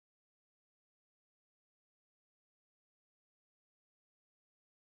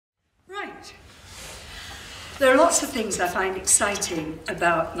Right. There are lots of things I find exciting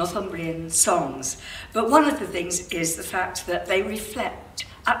about Northumbrian songs, but one of the things is the fact that they reflect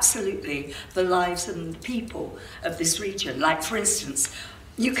absolutely the lives and the people of this region. Like, for instance,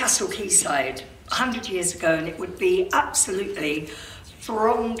 Newcastle Quayside, 100 years ago, and it would be absolutely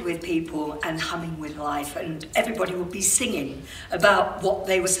thronged with people and humming with life, and everybody would be singing about what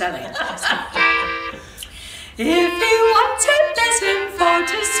they were selling. If you want a peasant for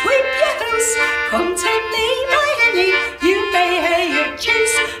to sweep your house, come to me, my honey, you may hear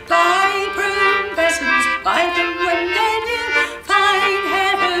choose. Buy broom peasants, buy them when they're new, fine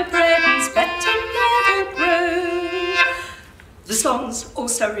heather bredens, better never brew. The songs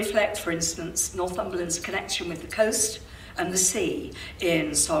also reflect, for instance, Northumberland's connection with the coast and the sea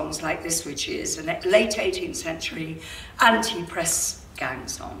in songs like this, which is a late 18th century anti-press gang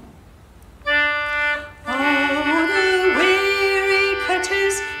song. Oh, the weary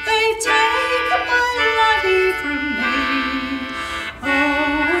cutters, they've taken my laddie from me. Oh,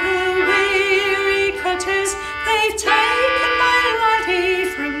 the weary cutters, they've taken my laddie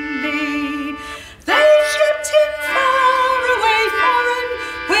from me. They've shipped him far away foreign,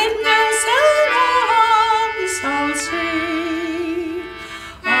 with no sail on the salt sea.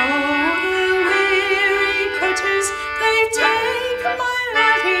 Oh, the weary cutters, they've taken my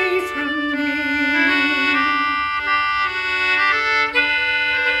laddie from me.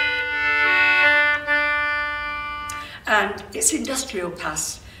 And its industrial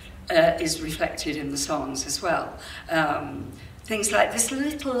past is reflected in the songs as well. Things like this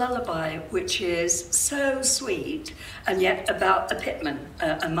little lullaby, which is so sweet, and yet about a pitman,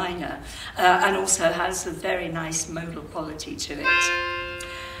 a miner, and also has a very nice modal quality to it.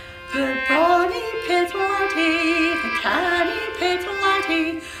 The bonny pit laddie, the canny pit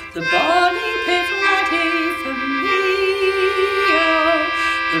laddie, the bonny pit laddie for me, oh.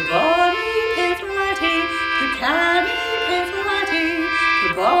 The bonny pit laddie, the canny pit laddie,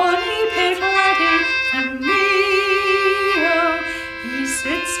 the bonny pit laddie for me, oh. He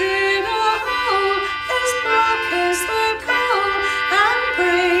sits in a hole as black as the coal and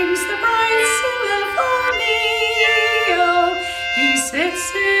brings the bright silver for me, oh. He sits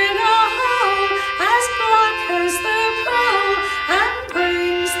in a hole as black as the coal and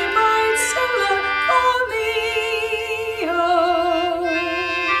brings the bright silver for me, oh.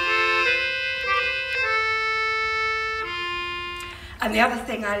 And the other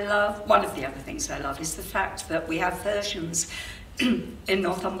thing I love, one of the other things I love, is the fact that we have versions in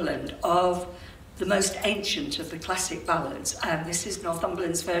Northumberland of the most ancient of the classic ballads, and this is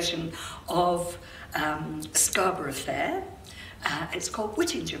Northumberland's version of Scarborough Fair. It's called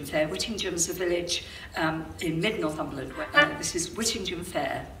Whittingham Fair. Whittingham's a village in mid-Northumberland. This is Whittingham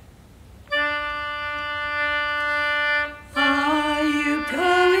Fair.